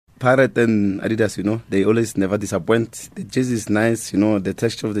Pirate and Adidas, they always never disappoint. The jersey is nice, the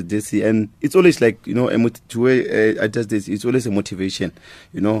texture of the jersey, and it's always like, to adjust this, it's always a motivation,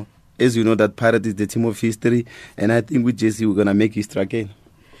 As you know, that Pirate is the team of history, and I think with jersey we're gonna make history again.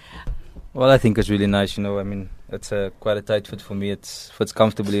 Well, I think it's really nice, it's quite a tight fit for me. It fits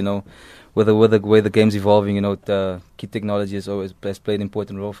comfortably, with the way the game's evolving, the kit technology has played an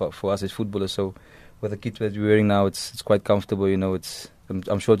important role for us as footballers. So with the kit that we're wearing now, it's quite comfortable,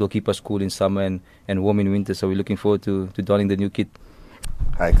 I'm sure it will keep us cool in summer and warm in winter. So we're looking forward to donning the new kit.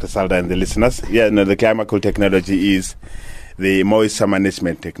 Hi, Crisalda and the listeners. The Climacool technology is the moisture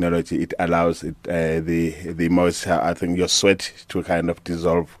management technology. It allows the moisture, I think, your sweat to kind of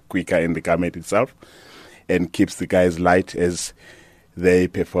dissolve quicker in the garment itself, and keeps the guys light as they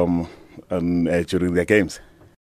perform during their games.